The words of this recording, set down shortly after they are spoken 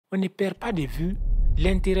on ne perd pas de vue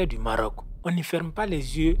l'intérêt du Maroc. On ne ferme pas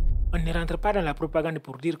les yeux, on ne rentre pas dans la propagande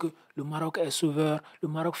pour dire que le Maroc est sauveur, le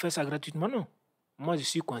Maroc fait ça gratuitement. Non. Moi, je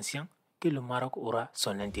suis conscient que le Maroc aura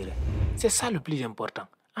son intérêt. C'est ça le plus important.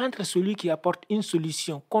 Entre celui qui apporte une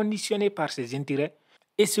solution conditionnée par ses intérêts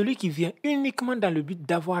et celui qui vient uniquement dans le but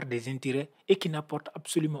d'avoir des intérêts et qui n'apporte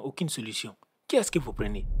absolument aucune solution. Qui est-ce que vous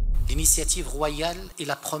prenez? L'initiative royale est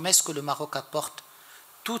la promesse que le Maroc apporte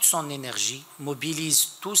toute son énergie,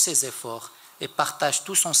 mobilise tous ses efforts et partage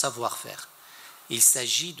tout son savoir-faire. Il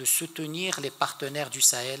s'agit de soutenir les partenaires du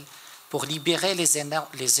Sahel pour libérer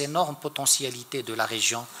les énormes potentialités de la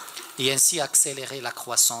région et ainsi accélérer la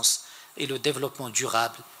croissance et le développement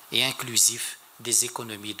durable et inclusif des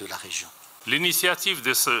économies de la région. L'initiative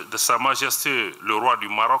de Sa Majesté le roi du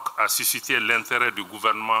Maroc a suscité l'intérêt du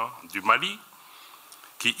gouvernement du Mali,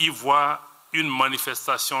 qui y voit une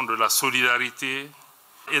manifestation de la solidarité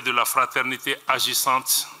et de la fraternité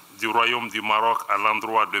agissante du Royaume du Maroc à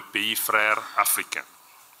l'endroit de pays frères africains.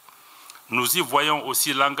 Nous y voyons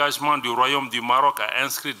aussi l'engagement du Royaume du Maroc à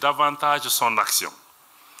inscrire davantage son action,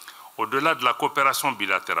 au-delà de la coopération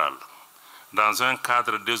bilatérale, dans un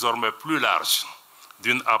cadre désormais plus large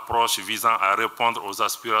d'une approche visant à répondre aux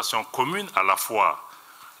aspirations communes à la fois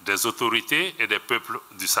des autorités et des peuples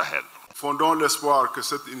du Sahel. Fondons l'espoir que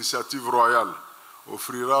cette initiative royale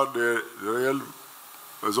offrira de réelles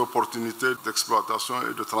opportunités d'exploitation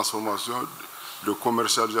et de transformation, de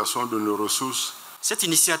commercialisation de nos ressources. Cette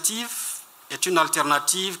initiative est une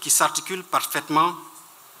alternative qui s'articule parfaitement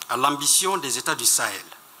à l'ambition des États du Sahel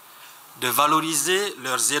de valoriser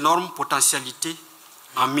leurs énormes potentialités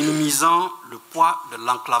en minimisant le poids de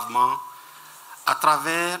l'enclavement à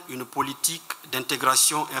travers une politique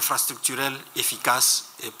d'intégration infrastructurelle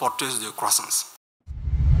efficace et porteuse de croissance.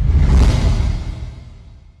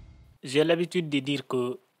 J'ai l'habitude de dire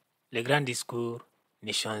que les grands discours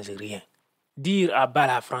ne changent rien. Dire à bas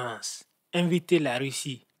la France, inviter la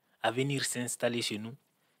Russie à venir s'installer chez nous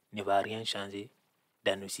ne va rien changer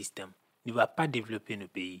dans nos systèmes, ne va pas développer nos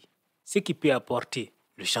pays. Ce qui peut apporter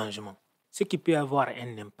le changement, ce qui peut avoir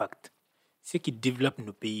un impact, ce qui développe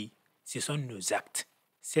nos pays, ce sont nos actes.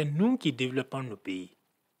 C'est nous qui développons nos pays.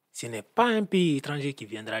 Ce n'est pas un pays étranger qui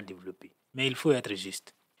viendra développer. Mais il faut être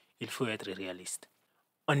juste, il faut être réaliste.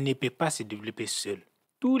 On ne peut pas se développer seul.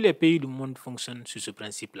 Tous les pays du monde fonctionnent sur ce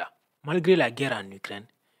principe-là. Malgré la guerre en Ukraine,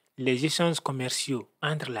 les échanges commerciaux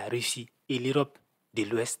entre la Russie et l'Europe de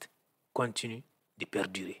l'Ouest continuent de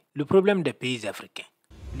perdurer. Le problème des pays africains,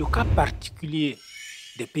 le cas particulier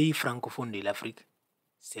des pays francophones de l'Afrique,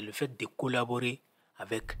 c'est le fait de collaborer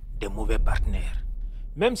avec des mauvais partenaires.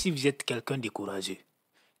 Même si vous êtes quelqu'un de courageux,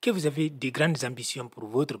 que vous avez de grandes ambitions pour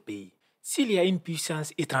votre pays, s'il y a une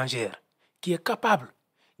puissance étrangère qui est capable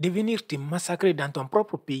de venir te massacrer dans ton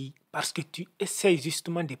propre pays parce que tu essaies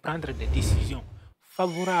justement de prendre des décisions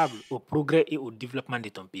favorables au progrès et au développement de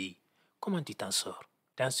ton pays, comment tu t'en sors?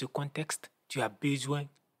 Dans ce contexte, tu as besoin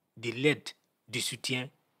de l'aide, du soutien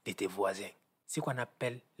de tes voisins. Ce qu'on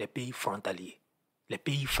appelle les pays frontaliers, les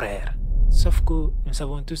pays frères. Sauf que nous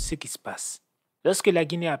savons tous ce qui se passe. Lorsque la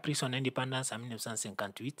Guinée a pris son indépendance en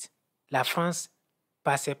 1958, la France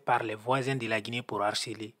passait par les voisins de la Guinée pour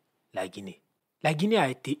harceler la Guinée. La Guinée a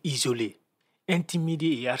été isolée,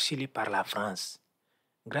 intimidée et harcelée par la France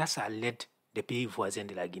grâce à l'aide des pays voisins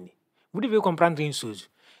de la Guinée. Vous devez comprendre une chose.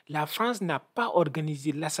 La France n'a pas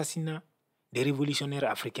organisé l'assassinat des révolutionnaires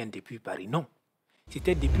africains depuis Paris. Non.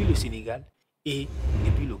 C'était depuis le Sénégal et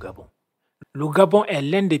depuis le Gabon. Le Gabon est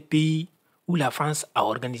l'un des pays où la France a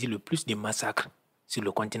organisé le plus de massacres sur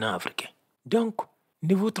le continent africain. Donc,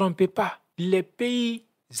 ne vous trompez pas. Les pays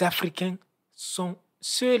africains sont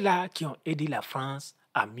ceux-là qui ont aidé la France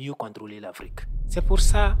à mieux contrôler l'Afrique. C'est pour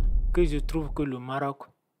ça que je trouve que le Maroc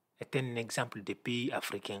est un exemple de pays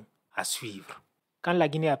africain à suivre. Quand la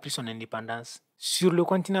Guinée a pris son indépendance, sur le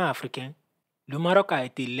continent africain, le Maroc a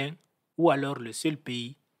été l'un ou alors le seul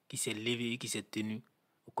pays qui s'est levé et qui s'est tenu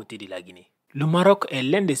aux côtés de la Guinée. Le Maroc est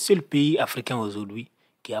l'un des seuls pays africains aujourd'hui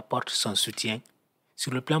qui apporte son soutien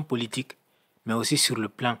sur le plan politique, mais aussi sur le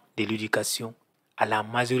plan de l'éducation à la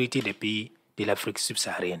majorité des pays de l'Afrique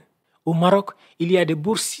subsaharienne. Au Maroc, il y a des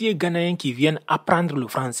boursiers ghanéens qui viennent apprendre le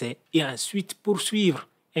français et ensuite poursuivre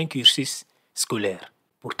un cursus scolaire.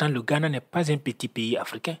 Pourtant, le Ghana n'est pas un petit pays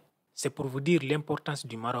africain. C'est pour vous dire l'importance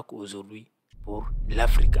du Maroc aujourd'hui pour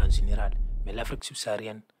l'Afrique en général, mais l'Afrique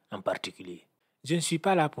subsaharienne en particulier. Je ne suis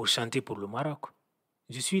pas là pour chanter pour le Maroc.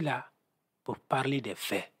 Je suis là pour parler des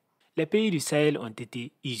faits. Les pays du Sahel ont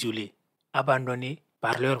été isolés, abandonnés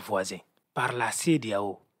par leurs voisins, par la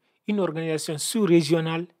CEDEao, une organisation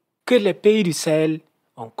sous-régionale que les pays du Sahel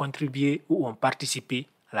ont contribué ou ont participé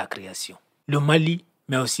à la création. Le Mali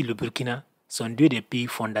mais aussi le Burkina sont deux des pays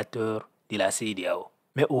fondateurs de la CEDEAO.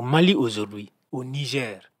 Mais au Mali aujourd'hui, au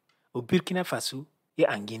Niger, au Burkina Faso et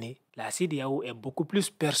en Guinée, la CEDEAO est beaucoup plus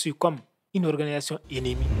perçue comme une organisation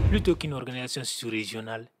ennemie plutôt qu'une organisation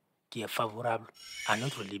sous-régionale qui est favorable à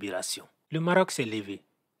notre libération. Le Maroc s'est levé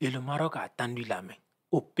et le Maroc a tendu la main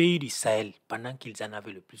aux pays du Sahel pendant qu'ils en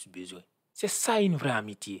avaient le plus besoin. C'est ça une vraie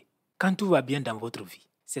amitié. Quand tout va bien dans votre vie,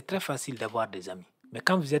 c'est très facile d'avoir des amis. Mais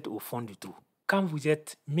quand vous êtes au fond du trou, quand vous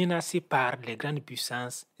êtes menacé par les grandes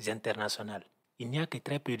puissances internationales, il n'y a que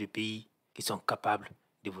très peu de pays qui sont capables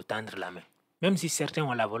de vous tendre la main. Même si certains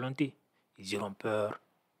ont la volonté, ils auront peur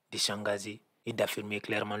de s'engager et d'affirmer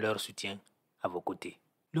clairement leur soutien à vos côtés.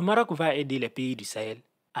 Le Maroc va aider les pays du Sahel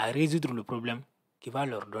à résoudre le problème qui va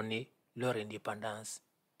leur donner leur indépendance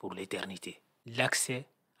pour l'éternité. L'accès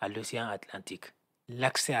à l'océan Atlantique,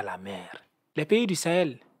 l'accès à la mer. Les pays du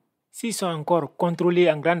Sahel, s'ils sont encore contrôlés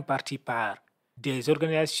en grande partie par des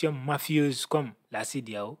organisations mafieuses comme la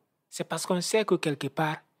CEDEAO, c'est parce qu'on sait que quelque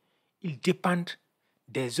part, ils dépendent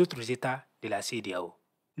des autres États de la CEDEAO.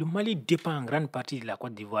 Le Mali dépend en grande partie de la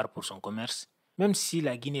Côte d'Ivoire pour son commerce, même si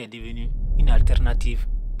la Guinée est devenue une alternative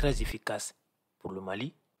très efficace pour le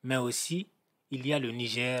Mali. Mais aussi, il y a le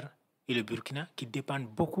Niger et le Burkina qui dépendent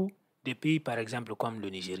beaucoup des pays, par exemple, comme le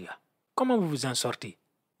Nigeria. Comment vous vous en sortez?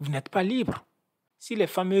 Vous n'êtes pas libre. Si les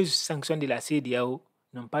fameuses sanctions de la CEDEAO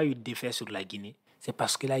n'ont pas eu d'effet sur la Guinée, c'est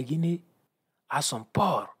parce que la Guinée a son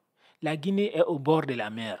port. La Guinée est au bord de la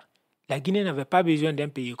mer. La Guinée n'avait pas besoin d'un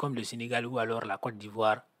pays comme le Sénégal ou alors la Côte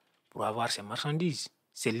d'Ivoire pour avoir ses marchandises.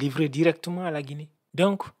 C'est livré directement à la Guinée.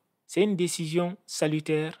 Donc, c'est une décision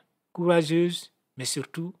salutaire, courageuse, mais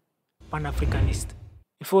surtout panafricaniste.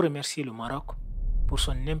 Il faut remercier le Maroc pour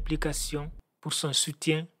son implication, pour son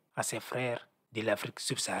soutien à ses frères de l'Afrique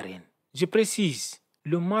subsaharienne. Je précise,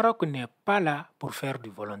 le Maroc n'est pas là pour faire du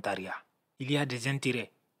volontariat. Il y a des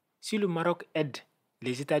intérêts. Si le Maroc aide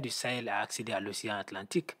les États du Sahel à accéder à l'océan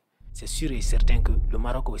Atlantique, c'est sûr et certain que le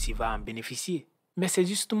Maroc aussi va en bénéficier. Mais c'est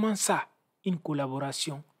justement ça, une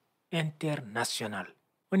collaboration internationale.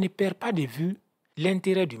 On ne perd pas de vue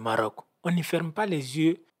l'intérêt du Maroc. On ne ferme pas les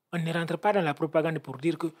yeux. On ne rentre pas dans la propagande pour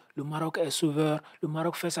dire que le Maroc est sauveur, le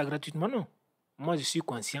Maroc fait ça gratuitement. Non. Moi, je suis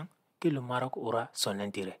conscient que le Maroc aura son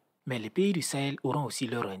intérêt. Mais les pays du Sahel auront aussi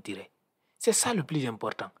leur intérêt. C'est ça le plus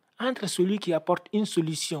important. Entre celui qui apporte une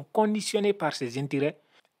solution conditionnée par ses intérêts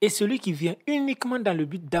et celui qui vient uniquement dans le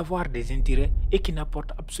but d'avoir des intérêts et qui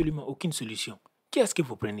n'apporte absolument aucune solution. Qui est-ce que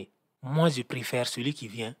vous prenez? Moi, je préfère celui qui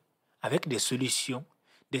vient avec des solutions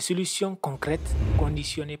concrètes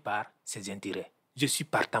conditionnées par ses intérêts. Je suis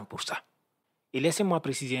partant pour ça. Et laissez-moi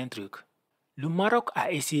préciser un truc. Le Maroc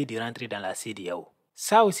a essayé de rentrer dans la CEDEAO.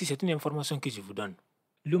 Ça aussi, c'est une information que je vous donne.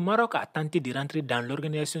 Le Maroc a tenté de rentrer dans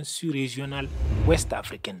l'organisation sous-régionale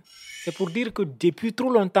ouest-africaine. C'est pour dire que depuis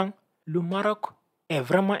trop longtemps, le Maroc est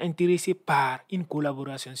vraiment intéressé par une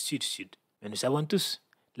collaboration sud-sud. Mais nous savons tous,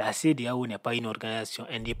 la CEDEAO n'est pas une organisation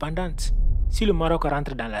indépendante. Si le Maroc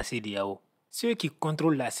rentre dans la CEDEAO, ceux qui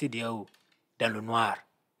contrôlent la CEDEAO dans le noir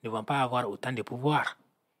ne vont pas avoir autant de pouvoir.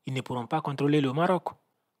 Ils ne pourront pas contrôler le Maroc.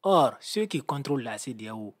 Or, ceux qui contrôlent la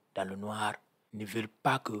CEDEAO dans le noir ne veulent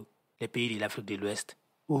pas que les pays de l'Afrique de l'Ouest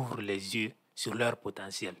ouvrent les yeux sur leur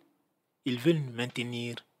potentiel. Ils veulent nous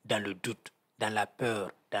maintenir dans le doute, dans la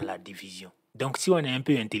peur, dans la division. Donc si on est un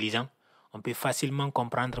peu intelligent, on peut facilement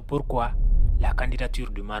comprendre pourquoi la candidature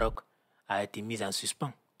du Maroc a été mise en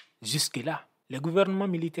suspens. Jusque-là, les gouvernements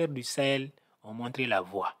militaires du Sahel ont montré la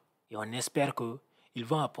voie et on espère qu'ils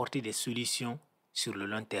vont apporter des solutions sur le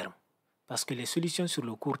long terme. Parce que les solutions sur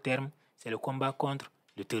le court terme, c'est le combat contre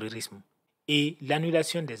le terrorisme et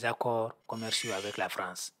l'annulation des accords commerciaux avec la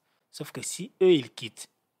France. Sauf que si eux, ils quittent,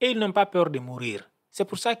 et ils n'ont pas peur de mourir, c'est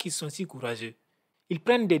pour ça qu'ils sont si courageux. Ils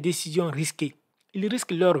prennent des décisions risquées. Ils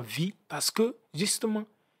risquent leur vie parce que, justement,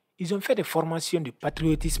 ils ont fait des formations de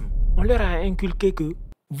patriotisme. On leur a inculqué que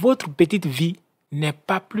votre petite vie n'est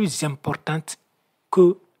pas plus importante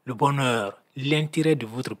que le bonheur, l'intérêt de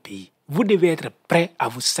votre pays. Vous devez être prêt à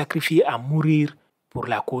vous sacrifier, à mourir pour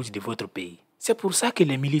la cause de votre pays. C'est pour ça que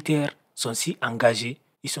les militaires sont si engagés,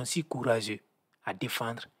 ils sont si courageux à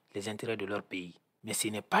défendre les intérêts de leur pays. Mais ce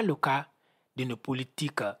n'est pas le cas d'une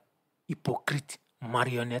politique hypocrite,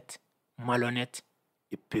 marionnette, malhonnête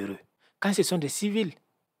et peureux. Quand ce sont des civils,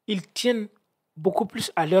 ils tiennent beaucoup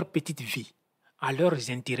plus à leur petite vie, à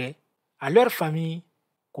leurs intérêts, à leur famille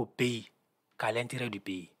qu'au pays, qu'à l'intérêt du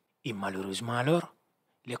pays. Et malheureusement alors,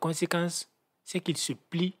 les conséquences, c'est qu'ils se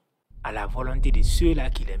plient à la volonté de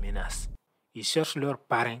ceux-là qui les menacent. Ils cherchent leurs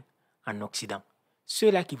parrains en Occident,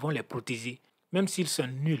 ceux-là qui vont les protéger, même s'ils sont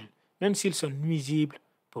nuls, même s'ils sont nuisibles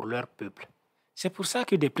pour leur peuple. C'est pour ça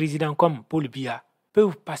que des présidents comme Paul Biya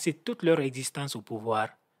peuvent passer toute leur existence au pouvoir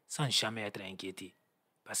sans jamais être inquiétés,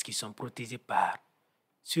 parce qu'ils sont protégés par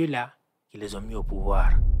ceux-là qui les ont mis au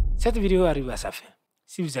pouvoir. Cette vidéo arrive à sa fin.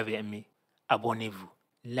 Si vous avez aimé, abonnez-vous,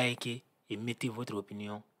 likez et mettez votre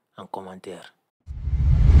opinion en commentaire.